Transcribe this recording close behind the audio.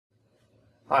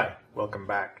Hi, welcome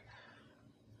back.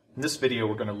 In this video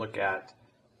we're going to look at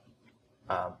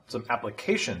some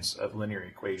applications of linear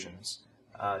equations,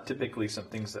 typically some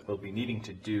things that we'll be needing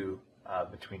to do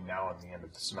between now and the end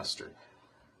of the semester.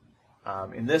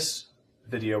 In this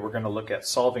video we're going to look at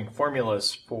solving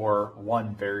formulas for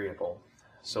one variable.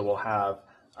 So we'll have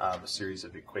a series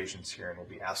of equations here and we'll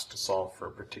be asked to solve for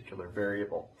a particular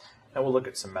variable. And we'll look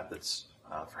at some methods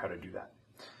for how to do that.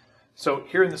 So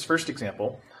here in this first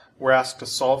example, we're asked to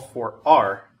solve for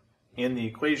r in the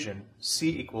equation c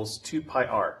equals 2 pi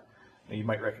r. Now you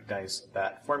might recognize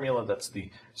that formula. That's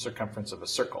the circumference of a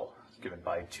circle given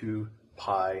by 2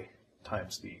 pi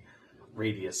times the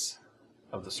radius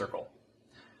of the circle.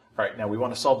 All right, now we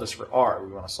want to solve this for r.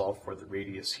 We want to solve for the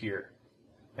radius here.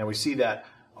 Now we see that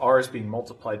r is being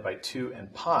multiplied by 2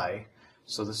 and pi,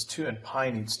 so this 2 and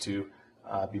pi needs to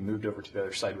be moved over to the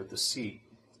other side with the c.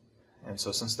 And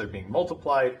so since they're being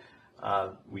multiplied,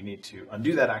 we need to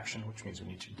undo that action, which means we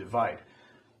need to divide.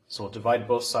 So we'll divide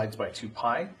both sides by 2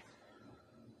 pi.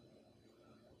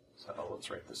 So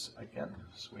let's write this again.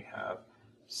 So we have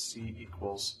c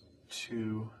equals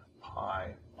 2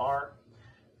 pi r.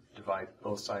 Divide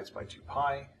both sides by 2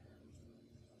 pi.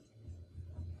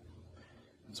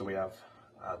 And so we have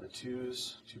the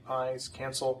 2's, 2 pi's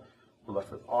cancel. We're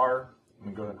left with r.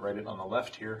 I'm going to go ahead and write it on the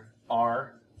left here.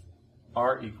 r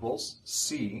equals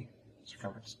c,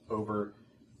 circumference, over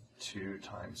 2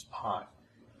 times pi.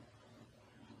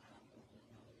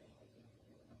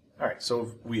 All right,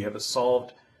 so we have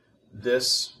solved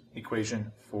this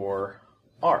equation for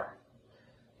r.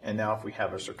 And now if we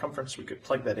have a circumference, we could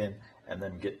plug that in and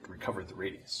then recover the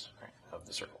radius, right, of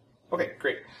the circle. Okay,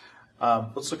 great.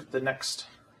 Let's look at the next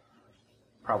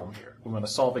problem here. We want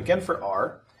to solve again for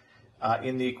r.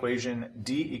 In the equation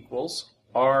d equals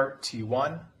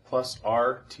rt1 plus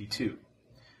rt2.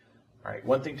 All right,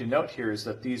 one thing to note here is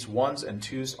that these 1's and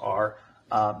 2's are,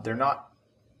 they're not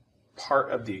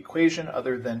part of the equation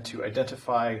other than to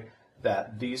identify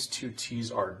that these two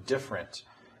t's are different.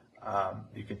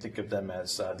 You can think of them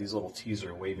as these little t's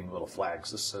are waving little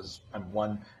flags. This says I'm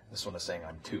 1, this one is saying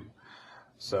I'm 2.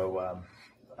 So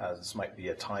this might be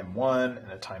a time 1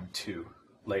 and a time 2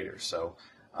 later. So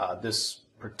this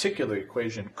particular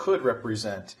equation could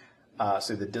represent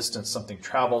say the distance something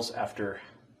travels after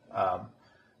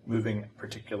moving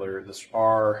this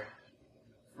r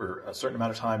for a certain amount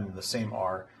of time and the same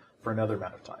r for another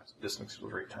amount of time. Distance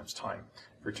equals rate times time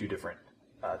for two different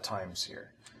times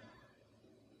here.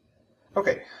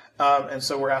 Okay, and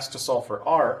so we're asked to solve for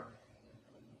r,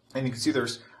 and you can see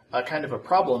there's a kind of a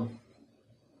problem.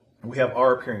 We have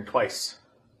r appearing twice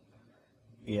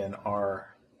in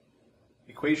our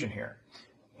equation here.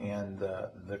 And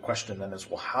the question then is,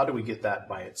 well, how do we get that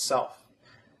by itself?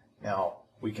 Now,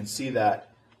 we can see that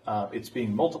it's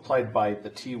being multiplied by the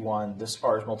t1. This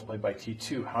r is multiplied by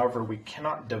t2. However, we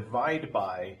cannot divide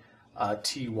by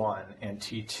t1 and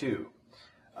t2.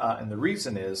 And the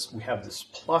reason is we have this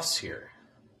plus here.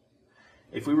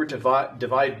 If we were to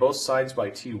divide both sides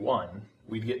by t1,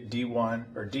 we'd get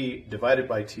d1, or d divided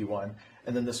by t1,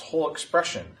 and then this whole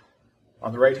expression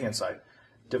on the right-hand side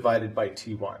divided by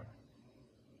t1.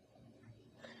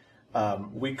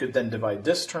 We could then divide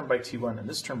this term by t1 and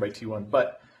this term by t1,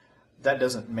 but that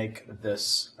doesn't make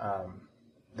this,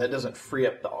 that doesn't free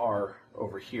up the r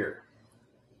over here.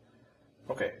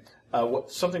 Okay,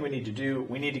 something we need to do,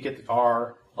 we need to get the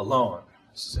r alone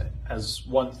as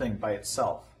one thing by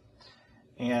itself.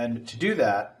 And to do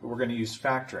that, we're going to use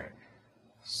factoring.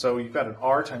 So you've got an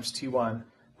r times t1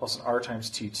 plus an r times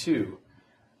t2.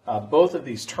 Both of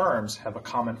these terms have a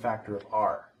common factor of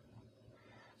r.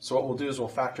 So what we'll do is we'll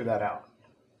factor that out.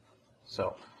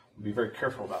 So we'll be very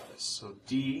careful about this. So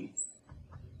d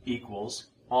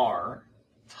equals r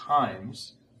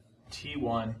times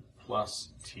t1 plus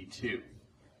t2.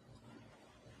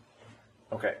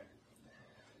 Okay.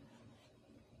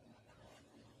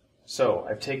 So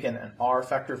I've taken an r,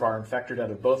 factor of r, and factored out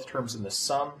of both terms in the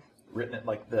sum, written it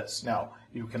like this. Now,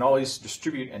 you can always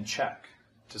distribute and check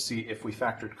to see if we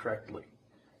factored correctly.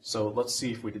 So let's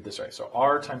see if we did this right. So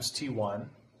r times t1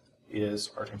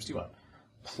 is r times t1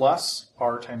 plus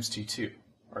r times t2,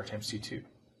 r times t2.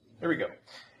 There we go.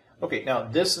 Okay, now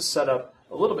this is set up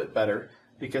a little bit better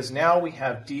because now we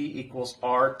have d equals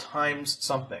r times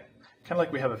something. Kind of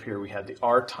like we have up here, we had the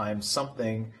r times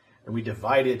something, and we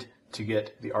divided to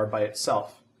get the r by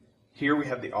itself. Here we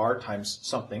have the r times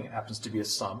something. It happens to be a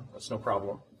sum. That's no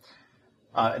problem.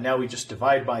 And now we just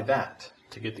divide by that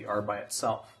to get the r by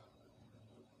itself.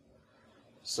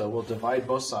 So we'll divide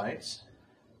both sides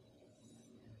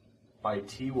by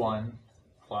t1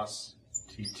 plus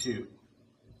t2.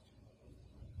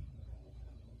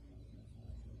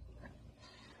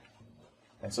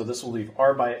 And so this will leave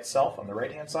r by itself on the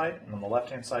right-hand side, and on the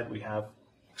left-hand side we have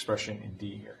expression in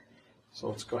d here. So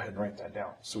let's go ahead and write that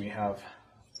down. So we have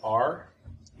r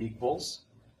equals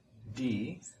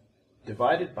d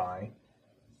divided by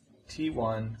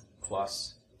t1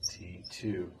 plus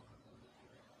t2.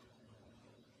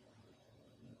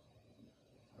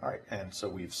 All right, and so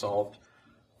we've solved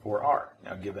for r.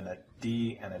 Now given a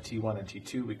d and a t1 and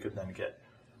t2, we could then get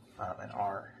an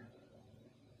r.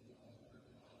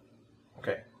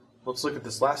 Okay, let's look at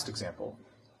this last example.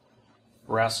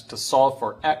 We're asked to solve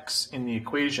for x in the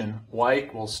equation y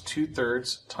equals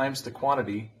 2/3 times the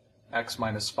quantity x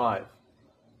minus 5.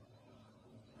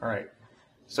 All right,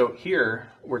 so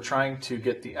here we're trying to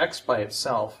get the x by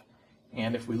itself,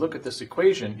 and if we look at this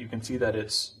equation, you can see that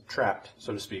it's trapped,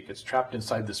 so to speak. It's trapped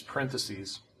inside this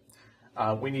parentheses.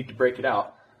 We need to break it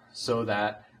out so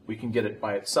that we can get it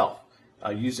by itself,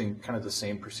 using kind of the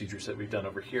same procedures that we've done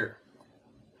over here.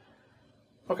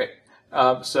 Okay,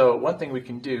 so one thing we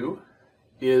can do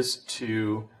is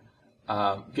to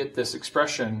get this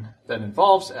expression that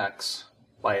involves x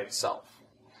by itself.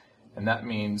 And that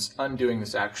means undoing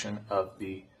this action of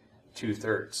the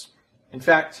 2/3. In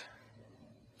fact,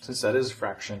 since that is a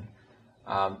fraction,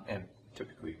 and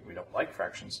typically we don't like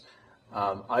fractions,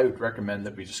 I would recommend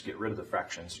that we just get rid of the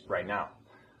fractions right now.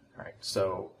 All right,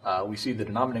 so we see the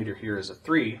denominator here is a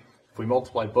 3. If we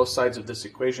multiply both sides of this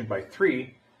equation by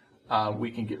 3,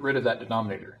 we can get rid of that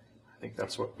denominator. I think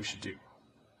that's what we should do.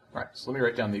 All right, so let me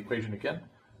write down the equation again.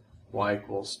 Y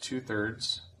equals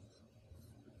 2/3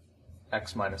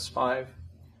 x minus 5.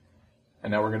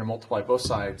 And now we're going to multiply both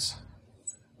sides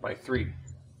by 3.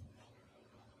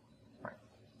 All right,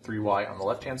 3y on the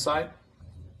left-hand side.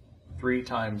 3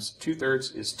 times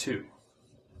 2/3 is 2.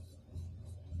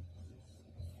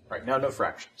 All right, now no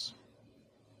fractions.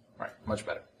 All right, much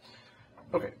better.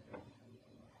 Okay.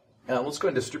 Now let's go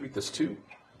ahead and distribute this 2.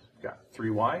 We've got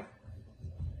 3y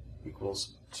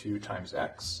equals 2 times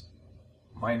x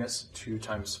minus 2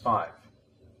 times 5,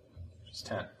 which is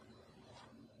 10.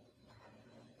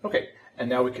 Okay, and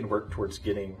now we can work towards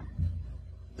getting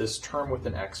this term with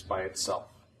an x by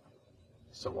itself.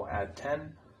 So we'll add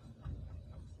 10.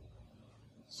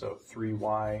 So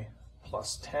 3y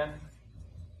plus 10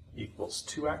 equals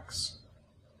 2x.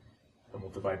 Then we'll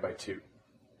divide by 2.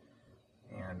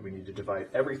 And we need to divide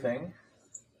everything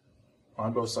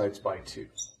on both sides by 2.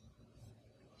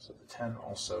 So the 10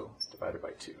 also divided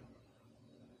by 2.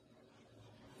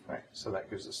 All right, so that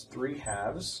gives us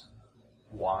 3/2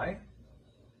 y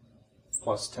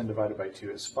plus 10 divided by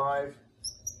 2 is 5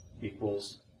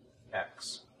 equals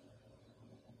x.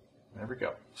 There we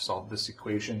go. Solve this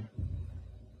equation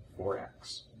for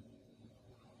x.